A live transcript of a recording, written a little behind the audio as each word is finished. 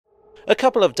A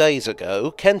couple of days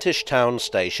ago, Kentish Town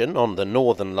station on the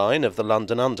northern line of the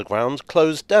London Underground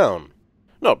closed down.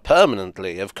 Not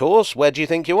permanently, of course. Where do you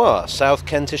think you are? South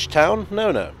Kentish Town?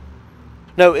 No.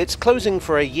 No, it's closing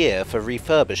for a year for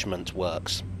refurbishment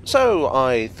works. So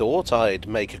I thought I'd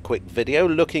make a quick video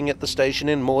looking at the station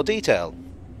in more detail.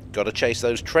 Gotta chase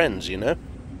those trends, you know.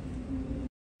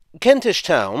 Kentish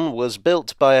Town was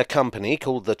built by a company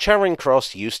called the Charing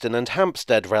Cross, Euston and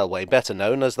Hampstead Railway, better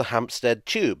known as the Hampstead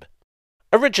Tube.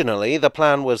 Originally, the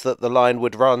plan was that the line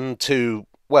would run to,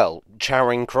 well,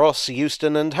 Charing Cross,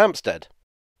 Euston and Hampstead.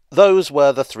 Those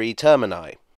were the three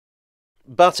termini.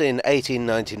 But in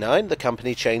 1899, the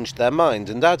company changed their mind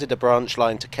and added a branch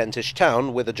line to Kentish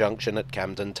Town with a junction at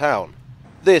Camden Town.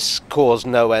 This caused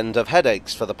no end of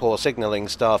headaches for the poor signalling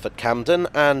staff at Camden,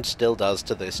 and still does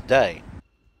to this day.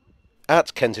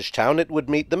 At Kentish Town it would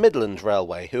meet the Midland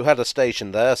Railway, who had a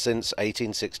station there since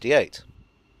 1868.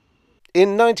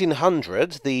 In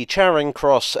 1900, the Charing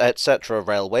Cross etc.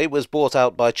 Railway was bought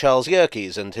out by Charles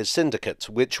Yerkes and his syndicate,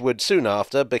 which would soon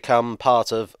after become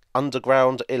part of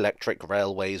Underground Electric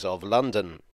Railways of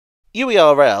London.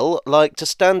 UERL liked to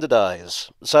standardise,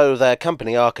 so their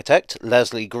company architect,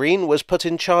 Leslie Green, was put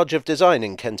in charge of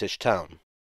designing Kentish Town.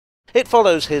 It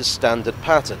follows his standard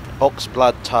pattern: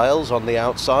 oxblood tiles on the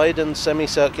outside and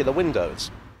semicircular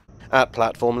windows. At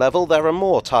platform level there are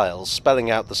more tiles,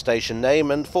 spelling out the station name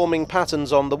and forming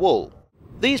patterns on the wall.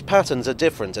 These patterns are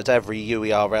different at every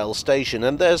UERL station,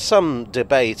 and there's some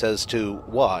debate as to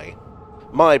why.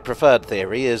 My preferred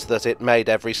theory is that it made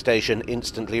every station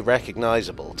instantly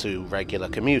recognisable to regular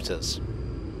commuters.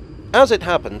 As it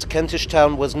happened, Kentish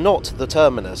Town was not the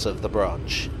terminus of the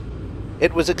branch.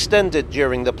 It was extended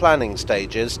during the planning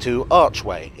stages to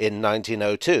Archway in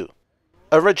 1902.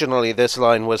 Originally this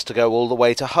line was to go all the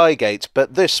way to Highgate,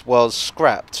 but this was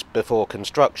scrapped before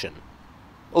construction.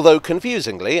 Although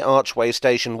confusingly, Archway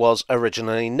Station was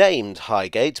originally named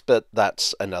Highgate, but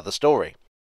that's another story.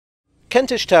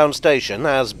 Kentish Town Station,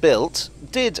 as built,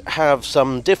 did have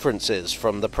some differences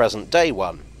from the present-day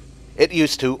one. It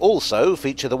used to also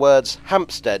feature the words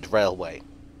Hampstead Railway.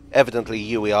 Evidently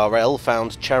UERL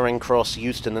found Charing Cross,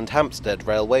 Euston and Hampstead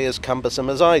Railway as cumbersome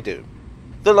as I do.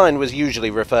 The line was usually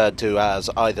referred to as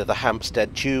either the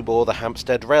Hampstead Tube or the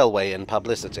Hampstead Railway in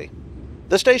publicity.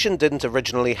 The station didn't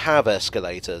originally have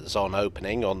escalators on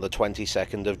opening on the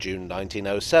 22nd of June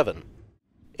 1907.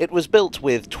 It was built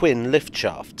with twin lift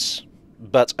shafts,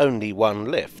 but only one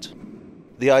lift.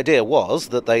 The idea was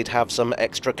that they'd have some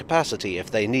extra capacity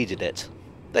if they needed it.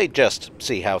 They'd just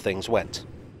see how things went.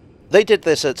 They did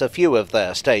this at a few of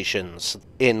their stations,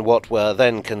 in what were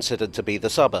then considered to be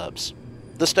the suburbs.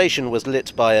 The station was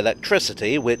lit by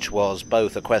electricity, which was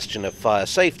both a question of fire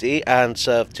safety and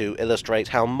served to illustrate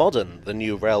how modern the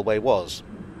new railway was.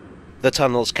 The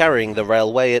tunnels carrying the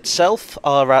railway itself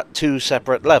are at two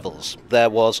separate levels. There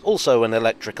was also an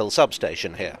electrical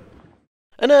substation here.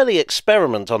 An early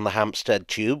experiment on the Hampstead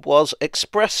Tube was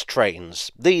express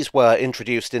trains. These were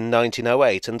introduced in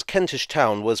 1908, and Kentish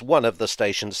Town was one of the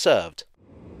stations served.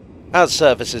 As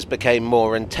services became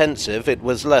more intensive, it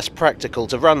was less practical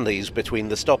to run these between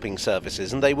the stopping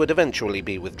services, and they would eventually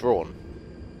be withdrawn.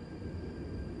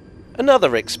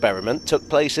 Another experiment took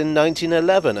place in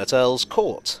 1911 at Earl's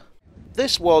Court.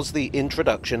 This was the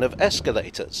introduction of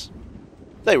escalators.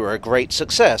 They were a great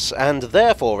success, and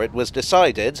therefore it was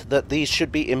decided that these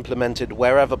should be implemented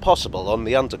wherever possible on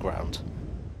the Underground.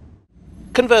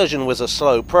 Conversion was a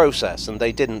slow process, and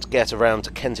they didn't get around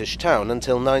to Kentish Town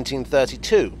until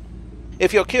 1932.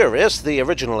 If you're curious, the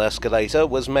original escalator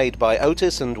was made by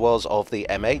Otis and was of the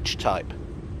MH type.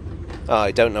 I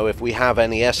don't know if we have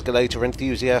any escalator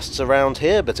enthusiasts around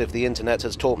here, but if the internet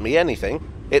has taught me anything,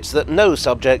 it's that no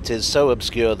subject is so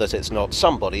obscure that it's not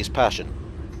somebody's passion.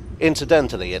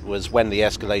 Incidentally, it was when the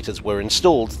escalators were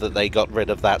installed that they got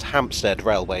rid of that Hampstead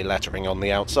Railway lettering on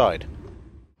the outside.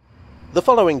 The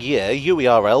following year,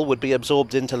 UERL would be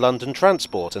absorbed into London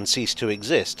Transport and cease to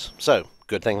exist, so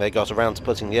good thing they got around to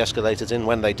putting the escalators in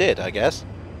when they did, I guess.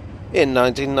 In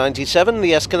 1997,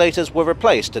 the escalators were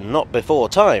replaced, and not before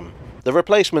time. The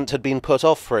replacement had been put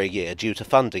off for a year due to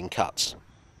funding cuts.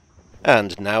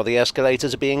 And now the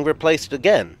escalators are being replaced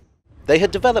again. They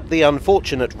had developed the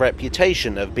unfortunate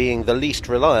reputation of being the least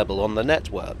reliable on the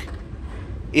network.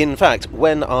 In fact,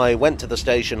 when I went to the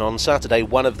station on Saturday,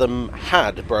 one of them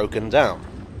had broken down.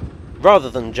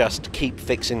 Rather than just keep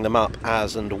fixing them up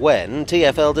as and when,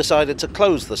 TfL decided to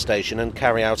close the station and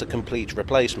carry out a complete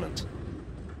replacement.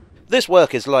 This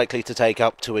work is likely to take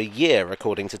up to a year,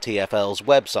 according to TfL's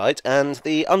website, and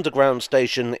the underground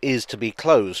station is to be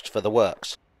closed for the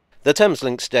works. The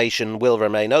Thameslink station will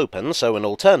remain open, so an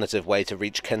alternative way to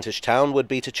reach Kentish Town would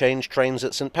be to change trains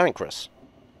at St Pancras.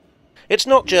 It's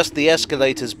not just the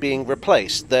escalators being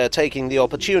replaced, they're taking the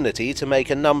opportunity to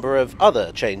make a number of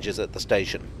other changes at the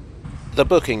station. The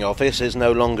booking office is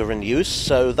no longer in use,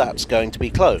 so that's going to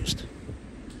be closed.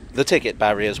 The ticket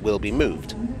barriers will be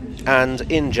moved, and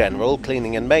in general,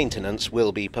 cleaning and maintenance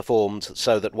will be performed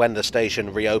so that when the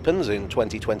station reopens in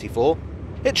 2024,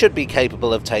 it should be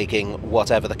capable of taking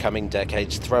whatever the coming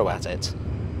decades throw at it.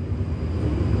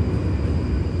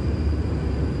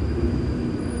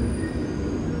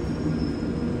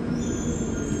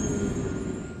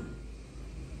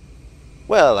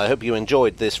 Well, I hope you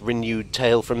enjoyed this renewed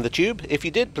tale from the tube. If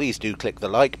you did, please do click the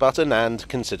like button and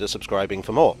consider subscribing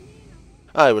for more.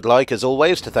 I would like, as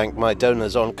always, to thank my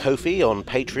donors on Ko-fi, on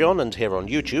Patreon, and here on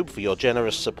YouTube for your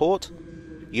generous support.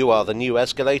 You are the new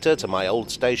escalator to my old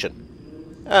station.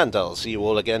 And I'll see you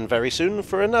all again very soon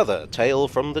for another tale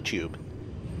from the tube.